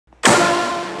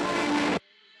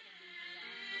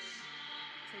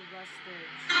Prestige.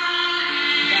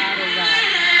 Battle rap.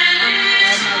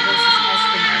 Emma versus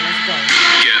Escanor. Let's go.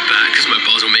 Get back, cause my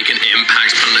bars will make an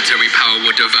impact. Planetary power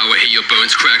will devour, hear your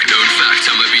bones crack. Known fact,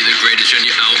 I might be the greatest and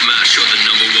you're outmatched. You're the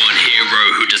 #1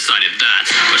 hero, who decided that?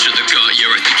 Much of the gut,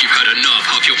 yeah, I think you've had enough.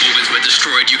 Half your organs were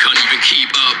destroyed, you can't even keep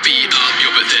up. Beat up,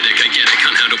 you're pathetic, I get it,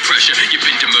 can't handle pressure. You've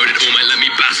been demoted, all might let me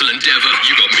battle endeavor.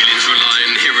 You got millions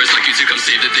relying, heroes like you to come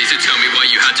save the day. So tell me why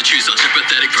you had to choose such a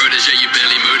pathetic protege. You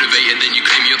barely motivate and then you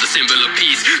claim you're the symbol of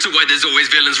peace. So why there's always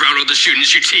villains round all the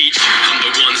students you teach? I'm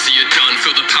the one, so you're done,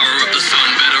 feel the power of the sun.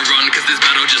 Better run, cause this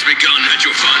battle just begun. Had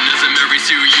your fun as a Mary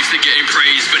Sue, used to getting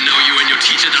praise. But now you and your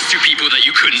teacher, that's two people that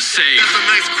you couldn't save. That's a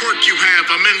nice quirk you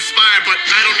have, I'm inspired. But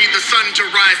I don't need the sun to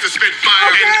rise to spit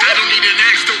fire. And I don't need an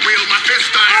axe to wield my fist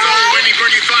style. So any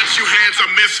burn you thought you had's a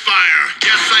misfire.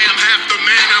 Yes, I am half the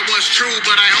man I was true,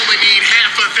 but I only need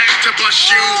half of that to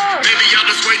bust you. Maybe I'll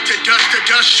just wait to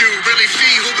dust you. Really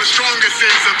see who the strongest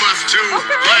is of us two.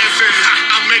 Listen,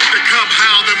 I'll make the cub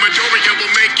howl. The Midoriya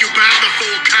will make you bow the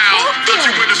full cow. Thought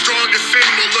you were the strongest sin,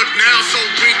 will look now so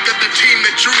weak that the team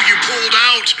that drew you pulled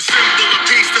out. Symbol of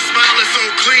peace, the smile is so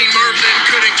clean. Merlin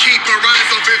couldn't keep her eyes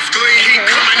off its gleam. Keep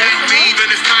coming at me, then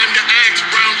it's time to act.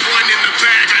 Round 1 in the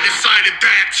bag, I decided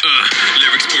that.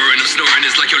 Lyrics boring, I'm snoring,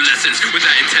 it's like your lessons. With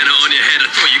that antenna on your head, I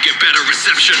thought you'd get better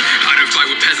reception. I don't fight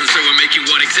with peasants, so we're making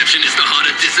one exception. It's the heart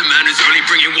of this man who's only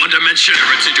bringing one dimension.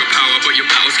 Heritage your power, but your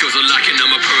battle skills are lacking.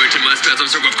 I'm a poet in my spasm,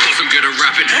 so of course I'm good at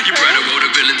rapping. You bred a world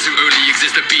of villains who only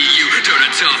exist to be you. Don't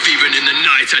act tough, even in the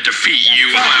night I defeat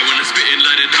you. I wanna spit and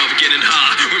light it up, getting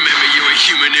high. Remember you a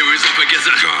human who was up against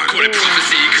a god. Call it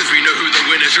prophecy, cause we know who the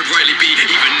winner should rightly be.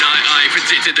 Even I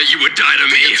predicted that you would die to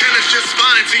me. The antenna's just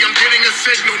fine, see I'm getting a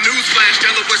signal. Newsflash,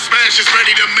 Delaware Smash is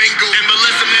ready to mingle. And the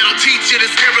lesson that I'll teach it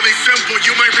is scarily simple.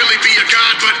 You might really be a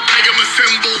god, but I am a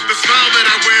symbol. The smile that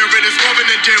I wear, it is more than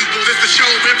a dimple. It's to show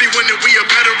everyone that we are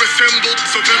better assembled.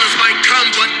 So villains might come,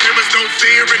 but there is no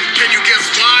fear. And can you guess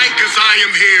why? Cause I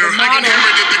am here. I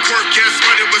inherited the quirk, yes,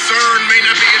 but it was earned. May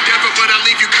not be endeavor, but I'll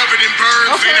leave you covered in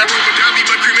burns. May not roll without me,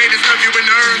 but cremated stuff you in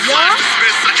urns. Flies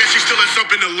dismissed, I guess you still have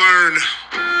something to learn.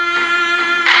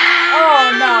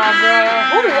 Oh no, bro.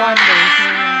 Who won this,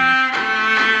 man?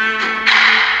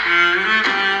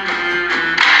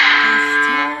 That's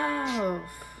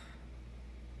tough.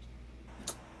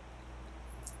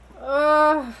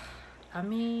 I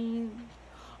mean,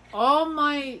 all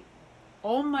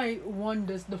might won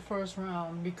this the first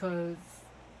round because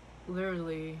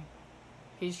literally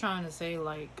he's trying to say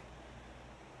like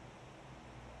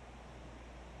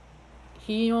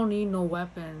he don't need no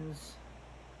weapons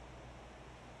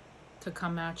to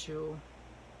come at you.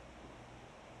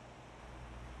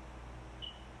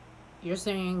 You're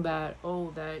saying that,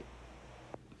 oh, that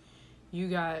you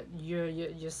got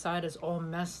your side is all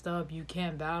messed up, you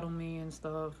can't battle me and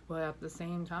stuff, but at the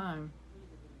same time,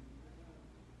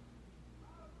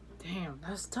 damn,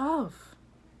 that's tough.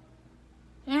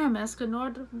 Damn,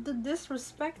 Escanor, the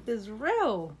disrespect is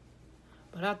real.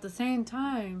 But at the same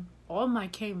time, All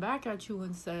Might came back at you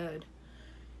and said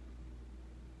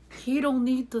he don't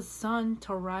need the sun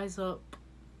to rise up,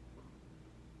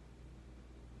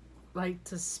 like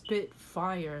to spit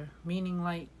fire, meaning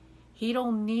like he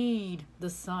don't need the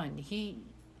sun.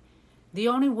 The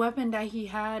only weapon that he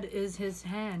had is his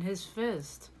hand, his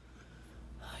fist.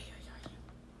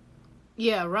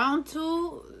 Yeah, round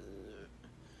two,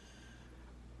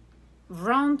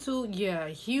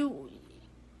 yeah,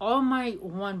 All Might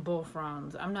won both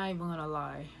rounds. I'm not even gonna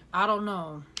lie. I don't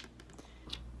know.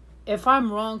 If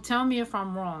I'm wrong, tell me if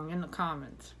I'm wrong in the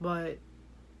comments. But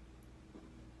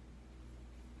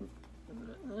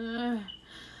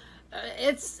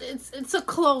it's a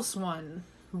close one.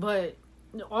 But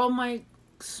All Might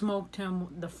smoked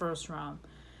him the first round.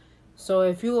 So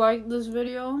if you like this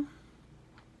video,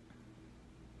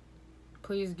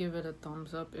 please give it a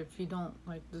thumbs up. If you don't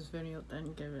like this video,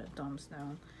 then give it a thumbs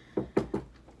down.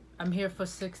 I'm here for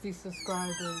 60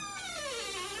 subscribers.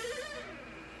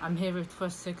 I'm here for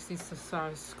 60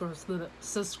 subscribers.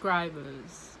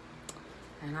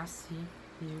 And I'll see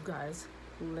you guys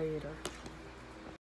later.